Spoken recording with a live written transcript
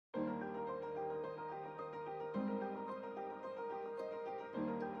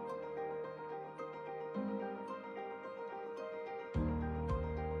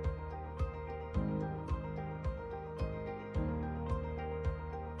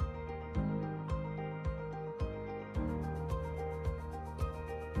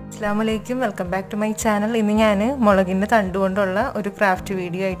Assalamualaikum, welcome back to my channel. ഇന്ന് ഞാൻ മുളകിന്റെ തണ്ട് കൊണ്ടുള്ള ഒരു ക്രാഫ്റ്റ്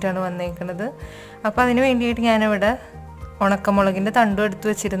വീഡിയോ ആയിട്ടാണ് വന്നിരിക്കുന്നത്. അപ്പോൾ അതിനു വേണ്ടിയിട്ട് ഞാൻ ഇവിടെ ഉണക്കമുളകിന്റെ തണ്ടും എടുത്തു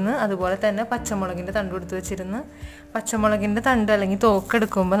വെച്ചിരുന്നു, അതുപോലെ തന്നെ പച്ചമുളകിന്റെ തണ്ടും എടുത്തു വെച്ചിരുന്നു. പച്ചമുളകിന്റെ തണ്ട് അല്ലെങ്കിൽ തോക്ക്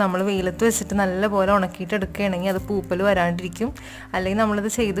എടുക്കുമ്പോൾ നമ്മൾ വെയിലത്ത് വെച്ചിട്ട് നല്ലപോലെ ഉണക്കിയിട്ട് എടുക്കുകയാണെങ്കിൽ അത് പൂപ്പൽ വരാണ്ടിരിക്കും. അല്ലെങ്കിൽ നമ്മളിത്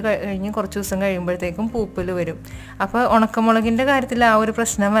ചെയ്ത് കഴിഞ്ഞ് കുറച്ച് ദിവസം കഴിയുമ്പോഴത്തേക്കും പൂപ്പൽ വരും. അപ്പോൾ ഉണക്കമുളകിന്റെ കാര്യത്തിൽ ആ ഒരു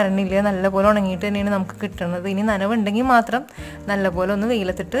പ്രശ്നം വരണില്ല, നല്ലപോലെ ഉണങ്ങിയിട്ട് തന്നെയാണ് നമുക്ക് കിട്ടുന്നത്. ഇനി നനവുണ്ടെങ്കിൽ മാത്രം നല്ലപോലെ ഒന്ന്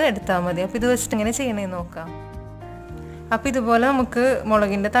വെയിലത്തിട്ട് എടുത്താൽ മതി. അപ്പോൾ ഇത് വെച്ചിട്ട് എങ്ങനെ ചെയ്യണമെന്ന് നോക്കാം. അപ്പോൾ ഇതുപോലെ നമുക്ക്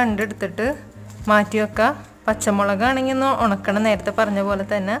മുളകിന്റെ തണ്ട് എടുത്തിട്ട് മാറ്റി വെക്കാം. പച്ചമുളകാണെങ്കിൽ ഒന്ന് ഉണക്കണം, നേരത്തെ പറഞ്ഞ പോലെ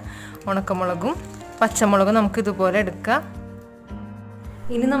തന്നെ ഉണക്കമുളകും പച്ചമുളകും നമുക്ക് ഇതുപോലെ എടുക്കാം.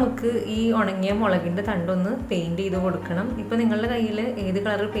 ഇനി നമുക്ക് ഈ ഉണങ്ങിയ മുളകിൻ്റെ തണ്ടൊന്ന് പെയിൻറ്റ് ചെയ്ത് കൊടുക്കണം. ഇപ്പോൾ നിങ്ങളുടെ കയ്യിൽ ഏത്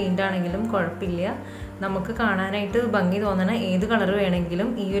കളർ പെയിൻ്റ് ആണെങ്കിലും കുഴപ്പമില്ല, നമുക്ക് കാണാനായിട്ട് ഭംഗി തോന്നണ ഏത് കളർ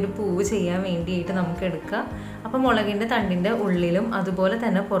വേണമെങ്കിലും ഈ ഒരു പൂവ് ചെയ്യാൻ വേണ്ടിയിട്ട് നമുക്ക് എടുക്കാം. അപ്പോൾ മുളകിൻ്റെ തണ്ടിൻ്റെ ഉള്ളിലും അതുപോലെ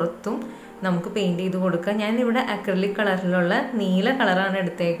തന്നെ പുറത്തും നമുക്ക് പെയിൻറ്റ് ചെയ്ത് കൊടുക്കാം. ഞാനിവിടെ അക്രലിക് കളറിലുള്ള നീല കളറാണ്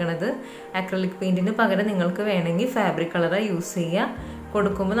എടുത്തേക്കണത്. അക്രലിക് പെയിൻറ്റിന് പകരം നിങ്ങൾക്ക് വേണമെങ്കിൽ ഫാബ്രിക് കളറാണ് യൂസ് ചെയ്യുക.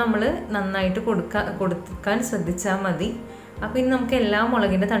 കൊടുക്കുമ്പോൾ നമ്മൾ നന്നായിട്ട് കൊടുക്കാൻ ശ്രദ്ധിച്ചാൽ മതി. അപ്പോൾ ഇനി നമുക്ക് എല്ലാ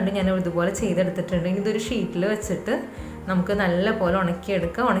മുളകിൻ്റെ തണ്ടും ഞാൻ ഇതുപോലെ ചെയ്തെടുത്തിട്ടുണ്ട്. ഇനി ഇതൊരു ഷീറ്റിൽ വെച്ചിട്ട് നമുക്ക് നല്ലപോലെ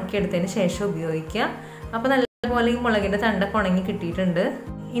ഉണക്കിയെടുക്കാം. ഉണക്കിയെടുത്തതിന് ശേഷം ഉപയോഗിക്കാം. അപ്പോൾ നല്ലപോലെ ഈ മുളകിൻ്റെ തണ്ടൊക്കെ ഉണങ്ങി കിട്ടിയിട്ടുണ്ട്.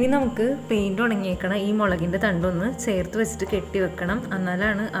 ഇനി നമുക്ക് പെയിൻറ്റ് ഉണങ്ങിയേക്കണം ഈ മുളകിൻ്റെ തണ്ടൊന്ന് ചേർത്ത് വെച്ചിട്ട് കെട്ടി വെക്കണം.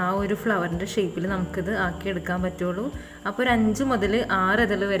 എന്നാലാണ് ആ ഒരു ഫ്ലവറിൻ്റെ ഷേപ്പിൽ നമുക്കിത് ആക്കിയെടുക്കാൻ പറ്റുള്ളൂ. അപ്പോൾ ഒരു 5 മുതൽ 6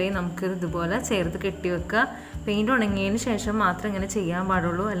 ഇതൾ വരെ നമുക്ക് ഇതുപോലെ ചേർത്ത് കെട്ടി വെക്കുക. പെയിൻറ്റ് ഉണങ്ങിയതിന് ശേഷം മാത്രം ഇങ്ങനെ ചെയ്യാൻ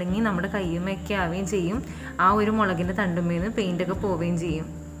പാടുള്ളൂ, അല്ലെങ്കിൽ നമ്മുടെ കയ്യുമൊക്കെ ആവുകയും ചെയ്യും. ആ ഒരു മുളകിൻ്റെ തണ്ടുമേന്ന് പെയിൻറ്റൊക്കെ പോവുകയും ചെയ്യും.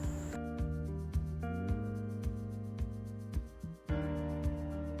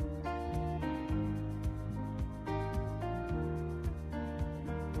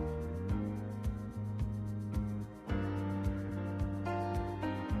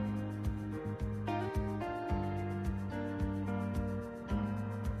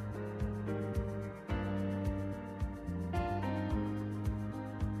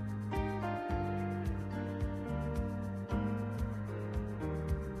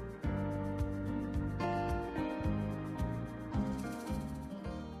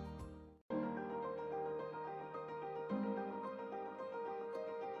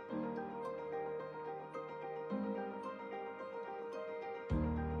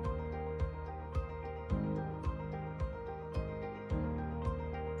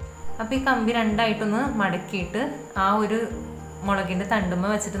 അപ്പോൾ ഈ കമ്പി രണ്ടായിട്ടൊന്ന് മടക്കിയിട്ട് ആ ഒരു മുളകിൻ്റെ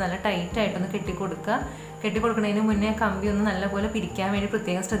തണ്ടുമ്മ വെച്ചിട്ട് നല്ല ടൈറ്റായിട്ടൊന്ന് കെട്ടിക്കൊടുക്കുക. കെട്ടിക്കൊടുക്കുന്നതിന് മുന്നേ കമ്പി ഒന്ന് നല്ലപോലെ പിരിക്കാൻ വേണ്ടി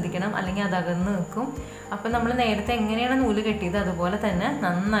പ്രത്യേകം ശ്രദ്ധിക്കണം, അല്ലെങ്കിൽ അത് അകന്ന് നിൽക്കും. അപ്പോൾ നമ്മൾ നേരത്തെ എങ്ങനെയാണ് നൂല് കെട്ടിയത് അതുപോലെ തന്നെ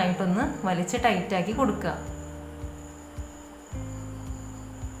നന്നായിട്ടൊന്ന് വലിച്ച് ടൈറ്റാക്കി കൊടുക്കുക.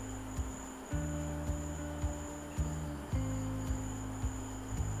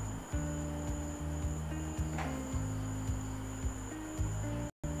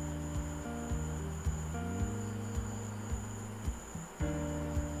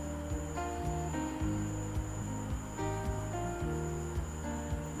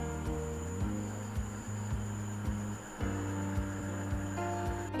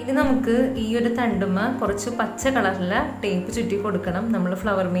 ഇനി നമുക്ക് ഈ ഒരു തണ്ടുമ്മ കുറച്ച് പച്ച കളറിലെ ടേപ്പ് ചുറ്റി കൊടുക്കണം. നമ്മൾ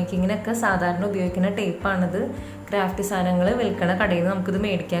ഫ്ലവർ മേക്കിങ്ങിനൊക്കെ സാധാരണ ഉപയോഗിക്കുന്ന ടേപ്പാണിത്. ക്രാഫ്റ്റ് സാധനങ്ങൾ വിൽക്കണ കടയിൽ നിന്ന് നമുക്കിത്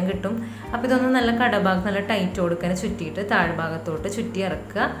മേടിക്കാൻ കിട്ടും. അപ്പോൾ ഇതൊന്ന് നല്ല കടഭാഗം നല്ല ടൈറ്റ് കൊടുക്കാൻ ചുറ്റിയിട്ട് താഴ്ഭാഗത്തോട്ട് ചുറ്റി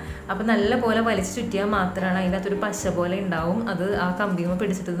ഇറക്കുക. അപ്പോൾ നല്ലപോലെ വലിച്ച് ചുറ്റിയാൽ മാത്രമാണ് അതിനകത്തൊരു പശ പോലെ ഉണ്ടാവും. അത് ആ കമ്പിയുമ്പോൾ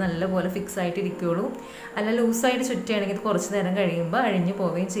പിടിച്ചിട്ട് നല്ലപോലെ ഫിക്സ് ആയിട്ട് ഇരിക്കുകയുള്ളൂ. അല്ല ലൂസായിട്ട് ചുറ്റിയാണെങ്കിൽ ഇത് കുറച്ച് നേരം കഴിയുമ്പോൾ അഴിഞ്ഞു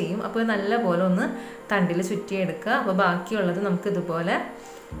പോവുകയും ചെയ്യും. അപ്പോൾ നല്ലപോലെ ഒന്ന് തണ്ടിൽ ചുറ്റിയെടുക്കുക. അപ്പോൾ ബാക്കിയുള്ളത് നമുക്ക് ഇതുപോലെ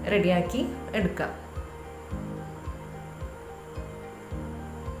റെഡിയാക്കി എടുക്കാം.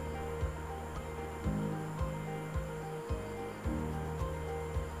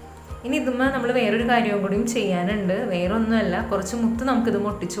 ഇനി ഇതുമ്മ നമ്മൾ വേറൊരു കാര്യവും കൂടിയും ചെയ്യാനുണ്ട്. വേറെ ഒന്നുമല്ല, കുറച്ച് മുത്ത് നമുക്കിത്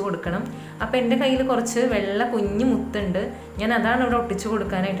ഒട്ടിച്ചു കൊടുക്കണം. അപ്പോൾ എൻ്റെ കയ്യിൽ കുറച്ച് വെള്ള കുഞ്ഞു മുത്തുണ്ട്, ഞാൻ അതാണ് ഇവിടെ ഒട്ടിച്ചു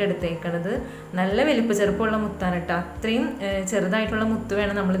കൊടുക്കാനായിട്ട് എടുത്തേക്കണത്. നല്ല വലിപ്പ ചെറുപ്പമുള്ള മുത്താണ് കേട്ടോ, അത്രയും ചെറുതായിട്ടുള്ള മുത്ത്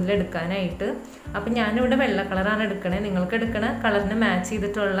വേണം നമ്മളിതിൽ എടുക്കാനായിട്ട്. അപ്പം ഞാനിവിടെ വെള്ള കളറാണ് എടുക്കണേ. നിങ്ങൾക്ക് എടുക്കണ കളറിന് മാച്ച്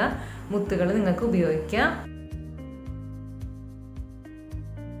ചെയ്തിട്ടുള്ള മുത്തുകൾ നിങ്ങൾക്ക് ഉപയോഗിക്കാം.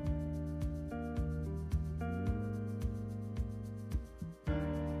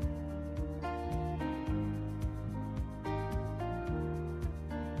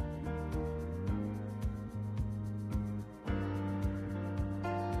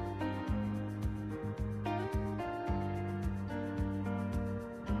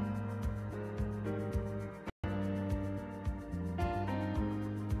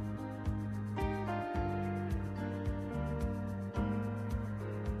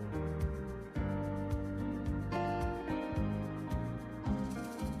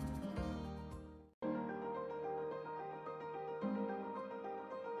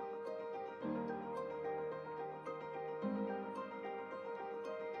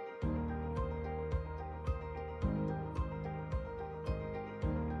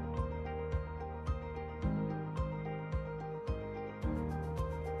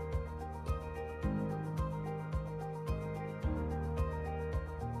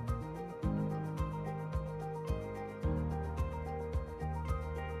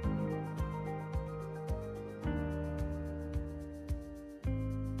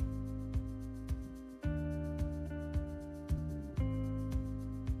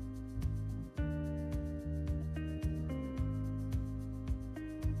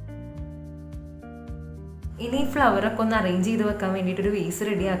 ഇനി ഫ്ലവറൊക്കെ ഒന്ന് അറേഞ്ച് ചെയ്ത് വെക്കാൻ വേണ്ടിയിട്ടൊരു വേസ്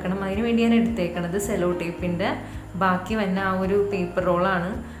റെഡിയാക്കണം. അതിന് വേണ്ടി ഞാൻ എടുത്തേക്കണത് സെലോ ടേപ്പിൻ്റെ ബാക്കി വന്ന ആ ഒരു പേപ്പർ റോളാണ്.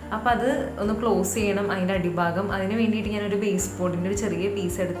 അപ്പോൾ അത് ഒന്ന് ക്ലോസ് ചെയ്യണം അതിൻ്റെ അടിഭാഗം. അതിന് വേണ്ടിയിട്ട് ഞാനൊരു ബേസ് ബോർഡിൻ്റെ ഒരു ചെറിയ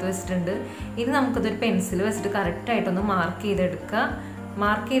പീസ് എടുത്ത് വെച്ചിട്ടുണ്ട്. ഇനി നമുക്കതൊരു പെൻസിൽ വെച്ചിട്ട് കറക്റ്റായിട്ടൊന്ന് മാർക്ക് ചെയ്തെടുക്കുക.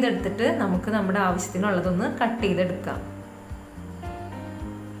 മാർക്ക് ചെയ്തെടുത്തിട്ട് നമുക്ക് നമ്മുടെ ആവശ്യത്തിനുള്ളതൊന്ന് കട്ട് ചെയ്തെടുക്കാം.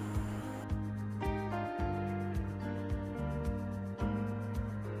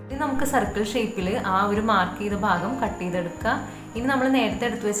 നമുക്ക് സർക്കിൾ ഷേപ്പിൽ ആ ഒരു മാർക്ക് ചെയ്ത ഭാഗം കട്ട് ചെയ്തെടുക്കുക. ഇനി നമ്മൾ നേരത്തെ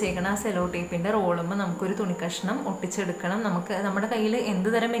എടുത്ത് വെച്ചേക്കണം ആ സെലോ ടേപ്പിൻ്റെ റോളുമ്പോൾ നമുക്കൊരു തുണിക്കഷ്ണം ഒട്ടിച്ചെടുക്കണം. നമുക്ക് നമ്മുടെ കയ്യിൽ എന്ത്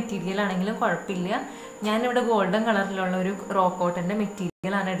തരം മെറ്റീരിയൽ ആണെങ്കിലും കുഴപ്പമില്ല. ഞാനിവിടെ ഗോൾഡൻ കളറിലുള്ള ഒരു റോ കോട്ടൻ്റെ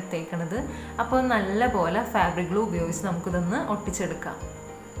മെറ്റീരിയലാണ് എടുത്തേക്കുന്നത്. അപ്പോൾ നല്ല പോലെ ഫാബ്രിക് ഗ്ലൂ ഉപയോഗിച്ച് നമുക്കിതൊന്ന് ഒട്ടിച്ചെടുക്കാം.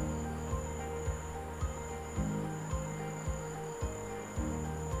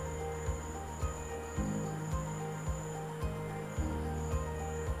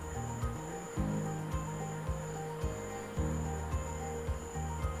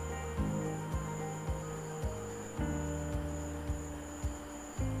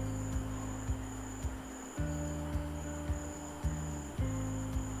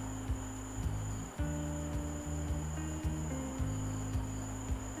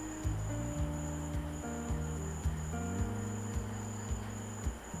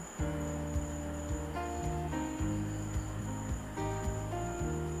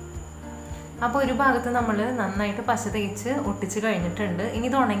 അപ്പോൾ ഒരു ഭാഗത്ത് നമ്മൾ നന്നായിട്ട് പശ തേച്ച് ഒട്ടിച്ച് കഴിഞ്ഞിട്ടുണ്ട്. ഇനി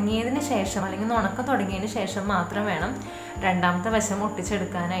ഇത് ഉണങ്ങിയതിന് ശേഷം അല്ലെങ്കിൽ ഉണക്കം തുടങ്ങിയതിന് ശേഷം മാത്രം വേണം രണ്ടാമത്തെ വശം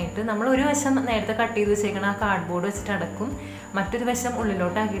ഒട്ടിച്ചെടുക്കാനായിട്ട്. നമ്മൾ ഒരു വശം നേരത്തെ കട്ട് ചെയ്ത് വെച്ചേക്കണം ആ കാർഡ്ബോർഡ് വെച്ചിട്ട് അടക്കും. മറ്റൊരു വശം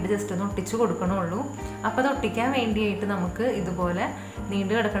ഉള്ളിലോട്ടാക്കിയിട്ട് ജസ്റ്റ് ഒന്ന് ഒട്ടിച്ച് കൊടുക്കണുള്ളൂ. അപ്പോൾ അത് ഒട്ടിക്കാൻ വേണ്ടിയിട്ട് നമുക്ക് ഇതുപോലെ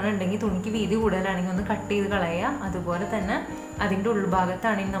നീണ്ടു കിടക്കണമെന്നുണ്ടെങ്കിൽ തുണിക്ക് വീതി കൂടുതലാണെങ്കിൽ ഒന്ന് കട്ട് ചെയ്ത് കളയുക. അതുപോലെ തന്നെ അതിൻ്റെ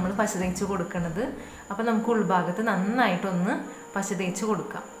ഉൾഭാഗത്താണെങ്കിൽ നമ്മൾ പശ തേച്ച് കൊടുക്കുന്നത്. അപ്പോൾ നമുക്ക് ഉൾഭാഗത്ത് നന്നായിട്ടൊന്ന് പശ തേച്ച്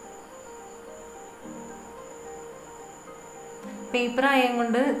കൊടുക്കാം. പേപ്പർ ആയത്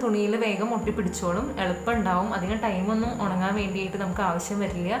കൊണ്ട് തുണിയിൽ വേഗം ഒട്ടിപ്പിടിച്ചോളും, എളുപ്പം ഉണ്ടാവും. അധികം ടൈമൊന്നും ഉണങ്ങാൻ വേണ്ടിയിട്ട് നമുക്ക് ആവശ്യം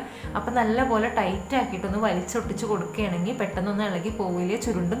വരില്ല. അപ്പം നല്ലപോലെ ടൈറ്റ് ആക്കിയിട്ടൊന്ന് വലിച്ചൊട്ടിച്ച് കൊടുക്കുകയാണെങ്കിൽ പെട്ടെന്നൊന്നും ഇളകി പോവില്ല,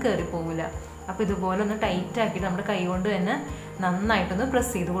 ചുരുണ്ടും കയറി പോവില്ല. അപ്പോൾ ഇതുപോലെ ഒന്ന് ടൈറ്റ് ആക്കിയിട്ട് നമ്മുടെ കൈ കൊണ്ട് തന്നെ നന്നായിട്ടൊന്ന്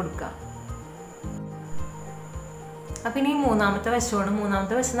പ്രസ് ചെയ്ത് കൊടുക്കുക. അപ്പം ഇനി മൂന്നാമത്തെ വശമാണ്.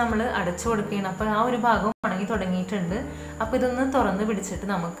 മൂന്നാമത്തെ വശം നമ്മൾ അടച്ചു കൊടുക്കുകയാണ്. അപ്പോൾ ആ ഒരു ഭാഗം ഉണങ്ങി തുടങ്ങിയിട്ടുണ്ട്. അപ്പോൾ ഇതൊന്ന് തുറന്ന് പിടിച്ചിട്ട്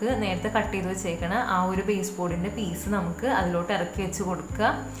നമുക്ക് നേരത്തെ കട്ട് ചെയ്ത് വെച്ചേക്കണ ആ ഒരു ബേസ് ബോർഡിൻ്റെ പീസ് നമുക്ക് അതിലോട്ട് ഇറക്കി വെച്ച് കൊടുക്കുക.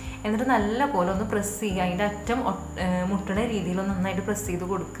 എന്നിട്ട് നല്ല പോലെ ഒന്ന് പ്രസ് ചെയ്യുക. അതിൻ്റെ അറ്റം മുട്ടണ രീതിയിൽ ഒന്ന് നന്നായിട്ട് പ്രസ് ചെയ്ത്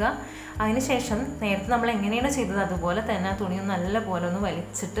കൊടുക്കുക. അതിനുശേഷം നേരത്തെ നമ്മൾ എങ്ങനെയാണ് ചെയ്തത് അതുപോലെ തന്നെ ആ തുണി ഒന്ന് നല്ല പോലെ ഒന്ന്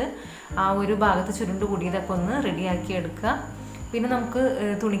വലിച്ചിട്ട് ആ ഒരു ഭാഗത്ത് ചുരുണ്ട് കൂടിയതൊക്കെ ഒന്ന് റെഡിയാക്കി എടുക്കുക. പിന്നെ നമുക്ക്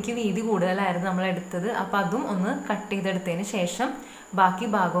തുണിക്ക് വീതി കൂടുതലായിരുന്നു നമ്മൾ എടുത്തത്. അപ്പോൾ അതും ഒന്ന് കട്ട് ചെയ്തെടുത്തതിന് ശേഷം ബാക്കി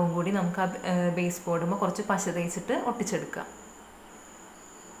ഭാഗവും കൂടി നമുക്ക് ആ ബേസ് ബോർഡുമ്പോൾ കുറച്ച് പശ തേച്ചിട്ട് ഒട്ടിച്ചെടുക്കാം.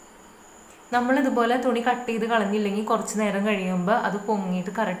 നമ്മളിതുപോലെ തുണി കട്ട് ചെയ്ത് കളഞ്ഞില്ലെങ്കിൽ കുറച്ച് നേരം കഴിയുമ്പോൾ അത്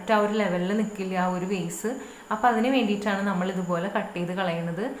പൊങ്ങിയിട്ട് കറക്റ്റ് ആ ഒരു ലെവലിൽ നിൽക്കില്ല ആ ഒരു വേസ്. അപ്പോൾ അതിന് വേണ്ടിയിട്ടാണ് നമ്മളിതുപോലെ കട്ട് ചെയ്ത്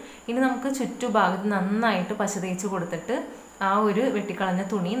കളയുന്നത്. ഇനി നമുക്ക് ചുറ്റുഭാഗത്ത് നന്നായിട്ട് പശ തേച്ച് കൊടുത്തിട്ട് ആ ഒരു വെട്ടിക്കളഞ്ഞ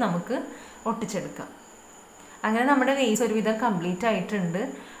തുണി നമുക്ക് ഒട്ടിച്ചെടുക്കാം. അങ്ങനെ നമ്മുടെ വേസ് ഒരുവിധം കംപ്ലീറ്റ് ആയിട്ടുണ്ട്.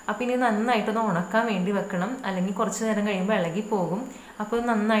 അപ്പോൾ ഇനി നന്നായിട്ടൊന്ന് ഉണക്കാൻ വേണ്ടി വെക്കണം, അല്ലെങ്കിൽ കുറച്ച് നേരം കഴിയുമ്പോൾ ഇളകി പോകും. അപ്പോൾ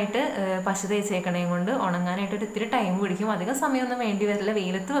നന്നായിട്ട് പശ തേച്ചേക്കണേ കൊണ്ട് ഉണങ്ങാനായിട്ടൊരു ഇത്തിരി ടൈം പിടിക്കും. അധികം സമയമൊന്നും വേണ്ടി വരില്ല.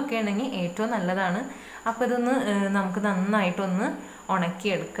 വെയിലത്ത് വെക്കുകയാണെങ്കിൽ ഏറ്റവും നല്ലതാണ്. അപ്പോൾ ഇതൊന്ന് നമുക്ക് നന്നായിട്ടൊന്ന്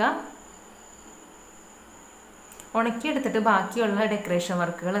ഉണക്കിയെടുക്കാം. ഉണക്കിയെടുത്തിട്ട് ബാക്കിയുള്ള ഡെക്കറേഷൻ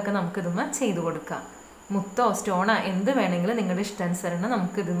വർക്കുകളൊക്കെ നമുക്കിതുമ്മ ചെയ്ത് കൊടുക്കാം. മുത്തോ സ്റ്റോണോ എന്ത് വേണമെങ്കിലും നിങ്ങളുടെ ഇഷ്ടാനുസരണം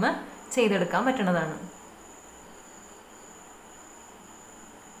നമുക്കിതുമ്മ ചെയ്തെടുക്കാൻ പറ്റുന്നതാണ്.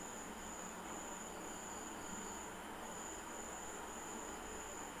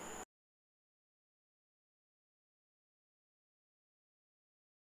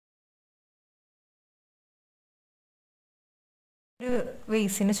 ഒരു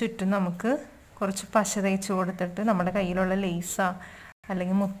വേസിന് ചുറ്റും നമുക്ക് കുറച്ച് പശ തേച്ച് കൊടുത്തിട്ട് നമ്മുടെ കയ്യിലുള്ള ലേസാ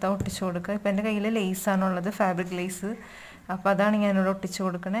അല്ലെങ്കിൽ മുത്ത ഒട്ടിച്ച് കൊടുക്കുക. ഇപ്പം എൻ്റെ കയ്യിൽ ലേസാണുള്ളത്, ഫാബ്രിക് ലേസ്. അപ്പോൾ അതാണ് ഞാനിവിടെ ഒട്ടിച്ച്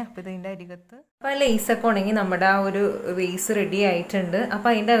കൊടുക്കണേ. അപ്പോൾ ഇതിൻ്റെ അരികത്ത് അപ്പോൾ ആ ലേസൊക്കെ ഉണങ്ങി നമ്മുടെ ആ ഒരു വേസ് റെഡി ആയിട്ടുണ്ട്. അപ്പോൾ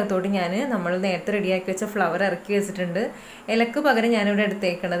അതിൻ്റെ അകത്തോട്ട് നമ്മൾ നേരത്തെ റെഡിയാക്കി വെച്ച ഫ്ലവർ ഇറക്കി വെച്ചിട്ടുണ്ട്. ഇലക്ക് പകരം ഞാനിവിടെ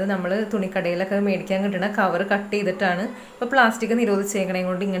എടുത്തേക്കണത് നമ്മൾ തുണിക്കടയിലൊക്കെ മേടിക്കാൻ കിട്ടണ കവർ കട്ട് ചെയ്തിട്ടാണ്. ഇപ്പോൾ പ്ലാസ്റ്റിക് നിരോധിച്ചേക്കണേ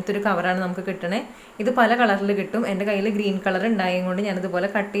കൊണ്ട് ഇങ്ങനത്തെ ഒരു കവറാണ് നമുക്ക് കിട്ടണേ. ഇത് പല കളറിൽ കിട്ടും. എൻ്റെ കയ്യിൽ ഗ്രീൻ കളർ ഉണ്ടായത് കൊണ്ട് ഞാനിതുപോലെ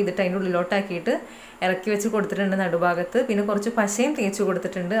കട്ട് ചെയ്തിട്ട് അതിൻ്റെ ഉള്ളിലോട്ടാക്കിയിട്ട് ഇറക്കി വെച്ച് കൊടുത്തിട്ടുണ്ട് നടുഭാഗത്ത്. പിന്നെ കുറച്ച് പശയും തേച്ച്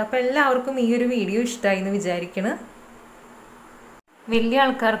കൊടുത്തിട്ടുണ്ട്. അപ്പോൾ എല്ലാവർക്കും ഈ ഒരു വീഡിയോ ഇഷ്ടമായി എന്ന് വിചാരിക്കണം. വലിയ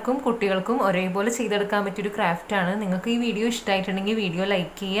ആൾക്കാർക്കും കുട്ടികൾക്കും ഒരേപോലെ ചെയ്തെടുക്കാൻ പറ്റിയൊരു ക്രാഫ്റ്റാണ്. നിങ്ങൾക്ക് ഈ വീഡിയോ ഇഷ്ടമായിട്ടുണ്ടെങ്കിൽ വീഡിയോ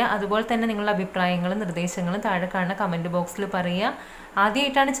ലൈക്ക് ചെയ്യുക. അതുപോലെ തന്നെ നിങ്ങളുടെ അഭിപ്രായങ്ങളും നിർദ്ദേശങ്ങളും താഴെ കാണുന്ന കമൻറ്റ് ബോക്സിൽ പറയുക.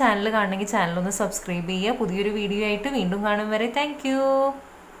 ആദ്യമായിട്ടാണ് ചാനൽ കാണണമെങ്കിൽ ചാനലൊന്ന് സബ്സ്ക്രൈബ് ചെയ്യുക. പുതിയൊരു വീഡിയോ ആയിട്ട് വീണ്ടും കാണും വരെ താങ്ക്